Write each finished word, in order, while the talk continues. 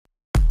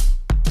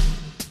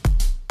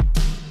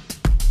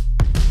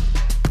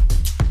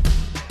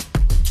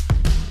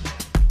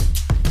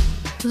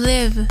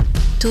Live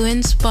to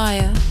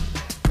inspire.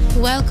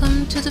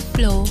 Welcome to The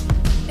Flow,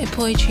 a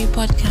poetry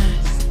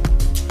podcast.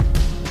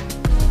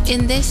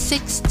 In this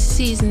 6th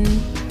season,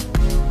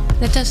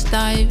 let us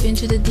dive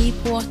into the deep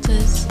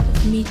waters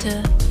of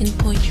meter in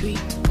poetry.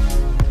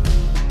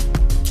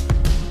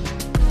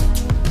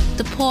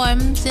 The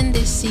poems in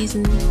this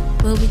season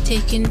will be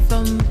taken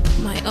from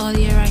my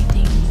earlier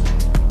writings.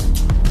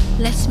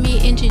 Let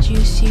me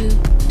introduce you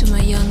to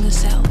my younger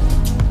self.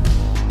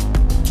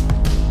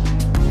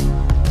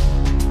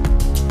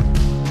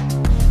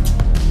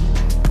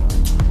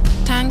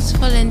 Thanks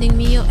for lending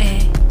me your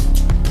ear,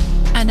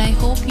 and I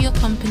hope you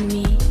accompany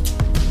me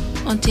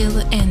until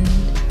the end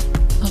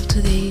of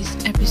today's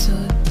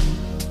episode.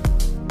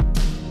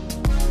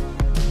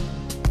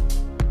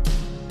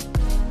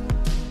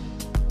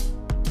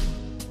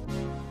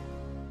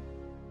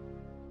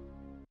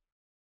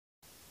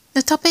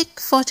 The topic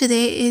for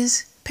today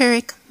is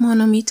Pyrrhic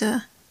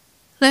monometer.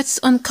 Let's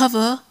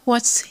uncover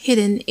what's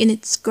hidden in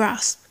its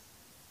grasp.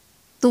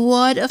 The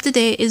word of the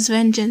day is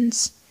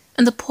vengeance,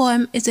 and the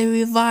poem is a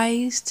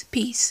revised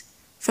piece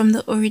from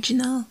the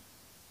original.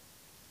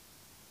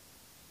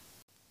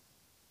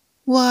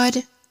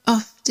 Word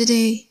of the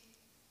day.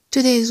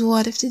 Today's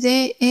word of the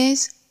day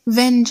is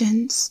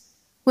vengeance,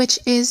 which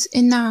is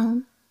a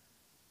noun.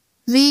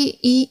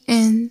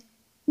 Vengeance.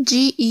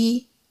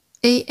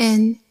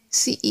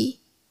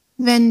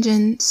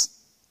 Vengeance,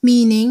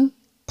 meaning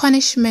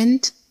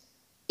punishment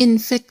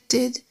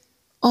inflicted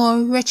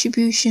or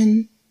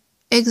retribution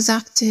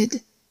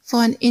exacted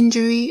for an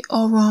injury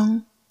or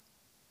wrong.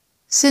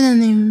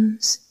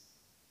 Synonyms: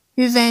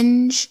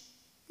 revenge,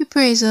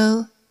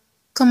 reprisal,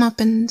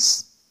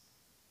 comeuppance.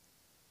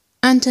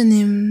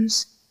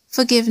 Antonyms: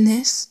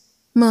 forgiveness,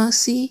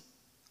 mercy,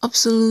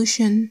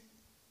 absolution.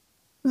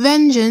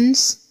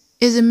 Vengeance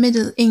is a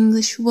Middle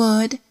English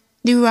word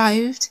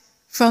derived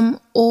from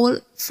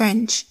Old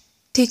French,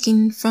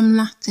 taken from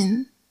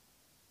Latin.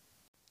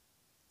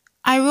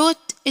 I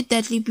wrote A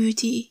Deadly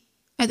Beauty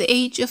at the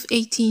age of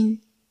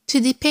 18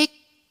 to depict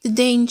the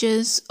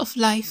dangers of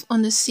life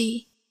on the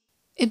sea,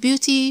 a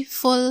beauty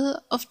full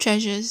of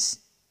treasures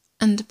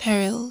and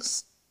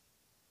perils.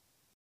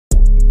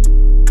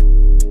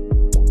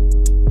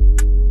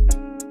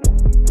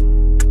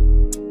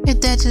 A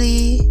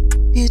Deadly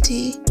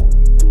Beauty.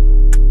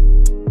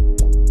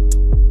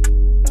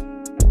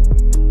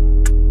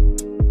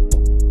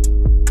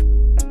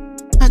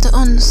 At the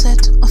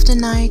onset of the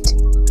night,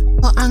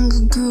 her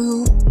anger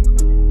grew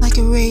like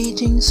a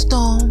raging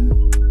storm,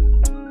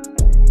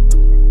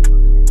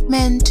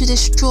 meant to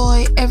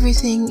destroy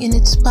everything in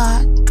its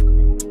path,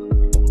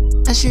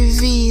 as she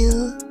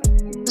revealed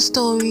the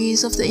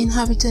stories of the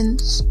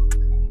inhabitants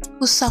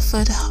who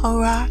suffered her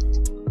wrath.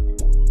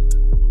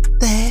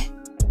 There,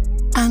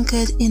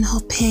 anchored in her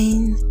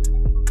pain,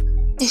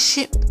 a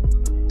ship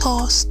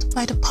tossed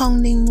by the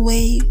pounding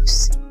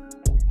waves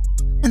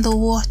and the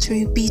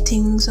watery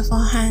beatings of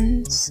her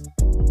hands.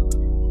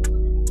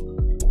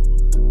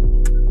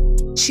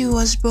 She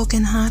was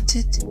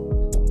broken-hearted.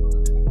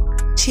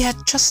 She had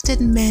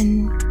trusted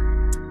men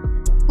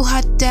who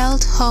had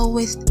dealt her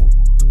with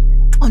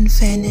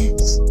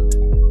unfairness.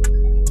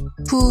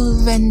 Cruel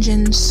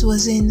vengeance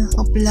was in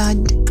her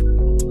blood,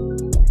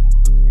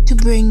 to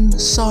bring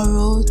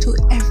sorrow to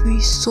every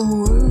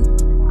soul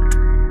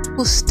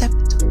who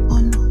stepped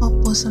on her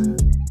bosom.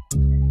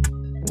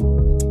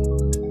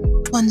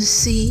 On the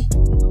sea,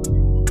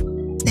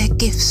 their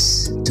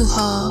gifts to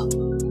her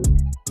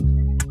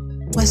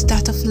was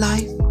that of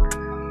life.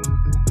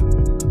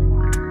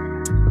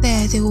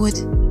 There they would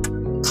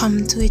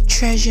come to a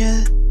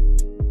treasure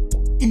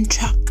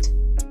entrapped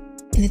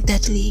in a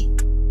deadly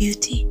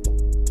beauty.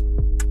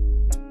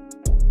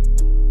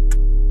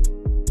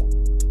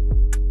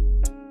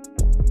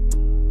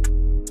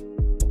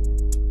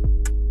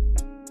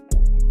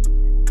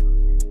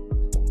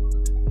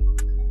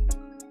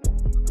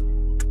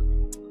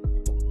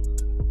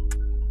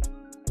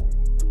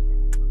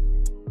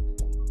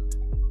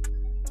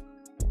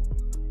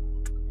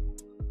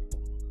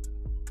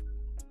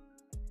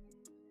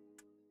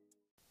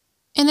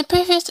 In the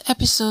previous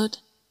episode,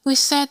 we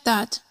said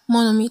that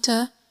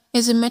monometer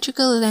is a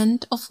metrical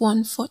length of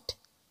 1 foot,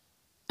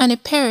 and a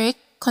pyrrhic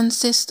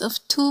consists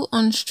of 2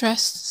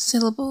 unstressed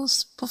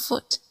syllables per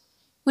foot,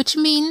 which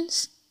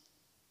means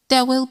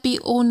there will be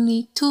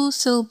only 2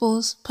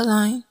 syllables per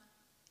line.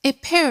 A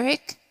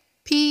pyrrhic,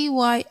 Pyrrhic,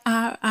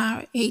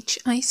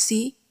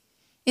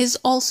 is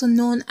also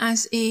known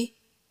as a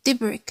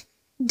dibrach,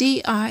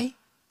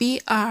 Dibrach.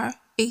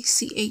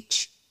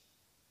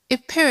 A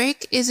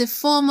pyrrhic is a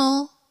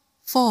formal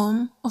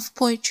form of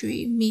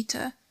poetry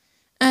meter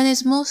and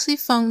is mostly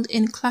found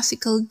in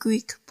classical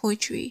Greek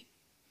poetry.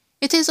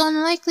 It is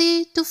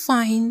unlikely to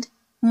find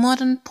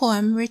modern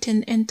poem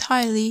written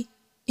entirely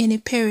in a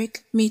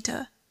pyrrhic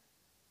meter.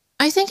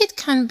 I think it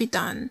can be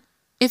done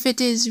if it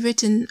is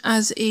written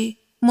as a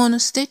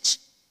monostich,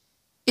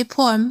 a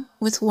poem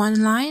with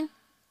 1 line,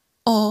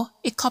 or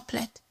a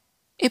couplet,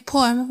 a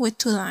poem with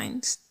 2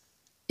 lines.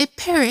 A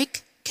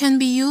pyrrhic can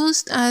be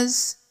used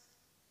as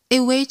a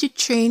way to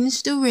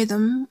change the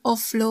rhythm or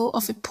flow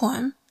of a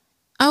poem,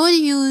 I would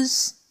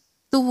use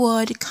the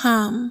word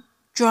calm,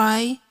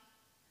 dry,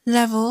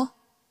 level,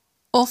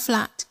 or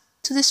flat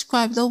to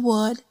describe the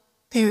word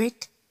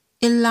pyrrhic,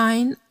 a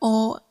line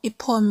or a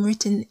poem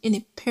written in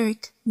a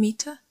pyrrhic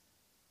meter.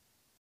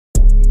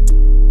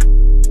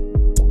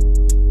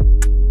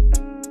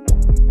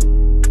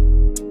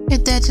 A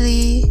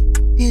deadly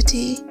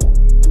beauty.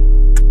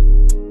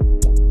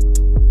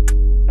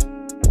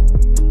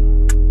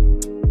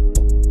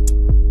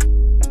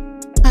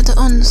 At the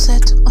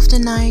onset of the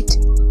night,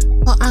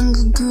 her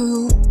anger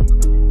grew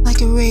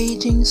like a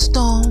raging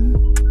storm,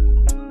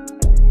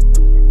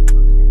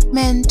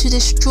 meant to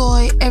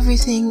destroy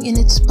everything in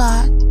its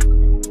path,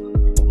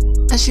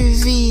 as she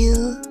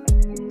revealed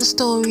the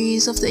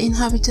stories of the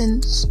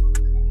inhabitants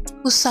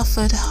who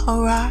suffered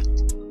her wrath.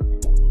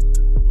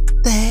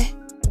 There,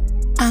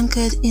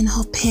 anchored in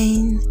her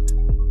pain,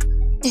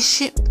 a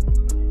ship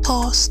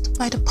tossed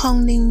by the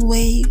pounding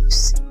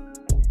waves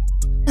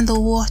and the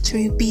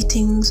watery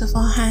beatings of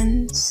her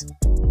hands.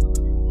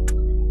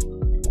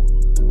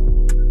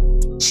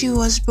 She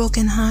was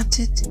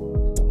broken-hearted.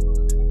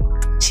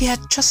 She had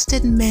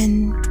trusted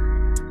men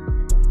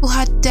who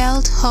had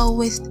dealt her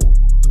with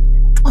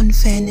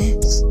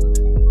unfairness.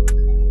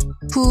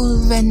 Cruel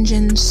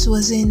vengeance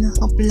was in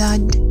her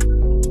blood,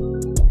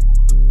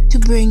 to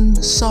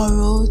bring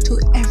sorrow to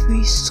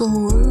every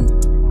soul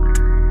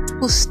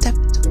who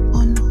stepped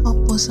on her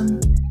bosom.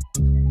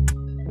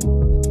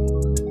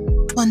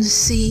 On the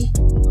sea,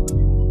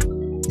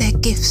 their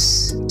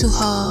gifts to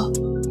her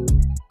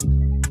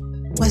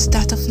was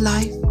that of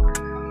life.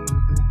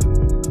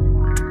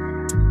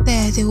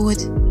 There they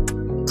would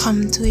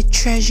come to a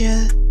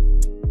treasure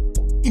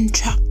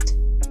entrapped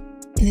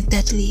in a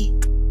deadly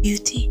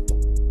beauty.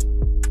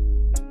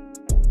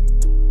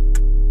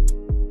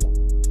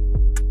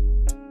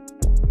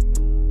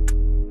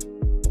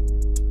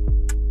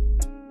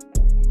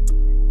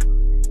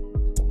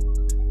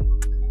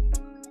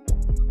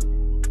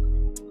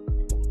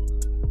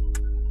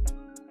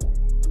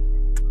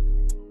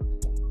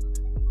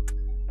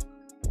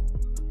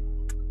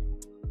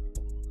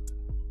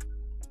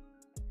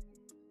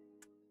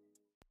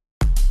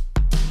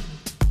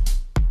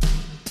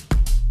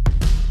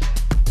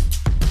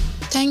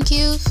 Thank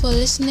you for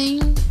listening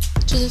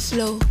to The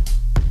Flow,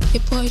 a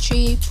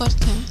poetry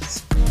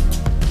podcast.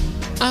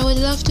 I would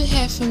love to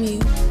hear from you,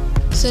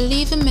 so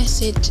leave a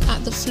message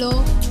at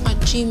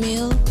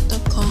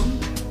theflow@gmail.com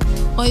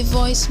or a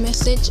voice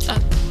message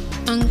at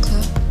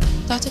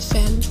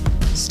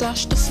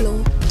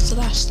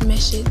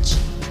anchor.fm/theflow/message.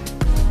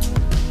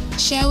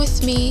 Share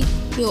with me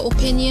your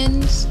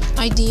opinions,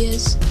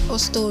 ideas, or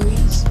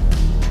stories.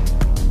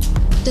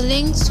 The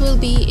links will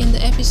be in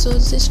the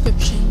episode's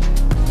description,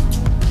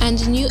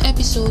 and new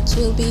episodes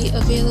will be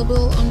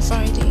available on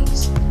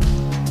Fridays.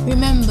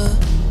 Remember,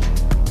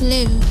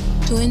 live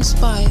to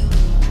inspire.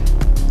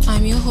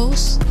 I'm your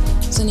host,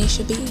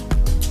 Zanisha B.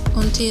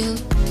 Until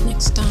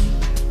next time.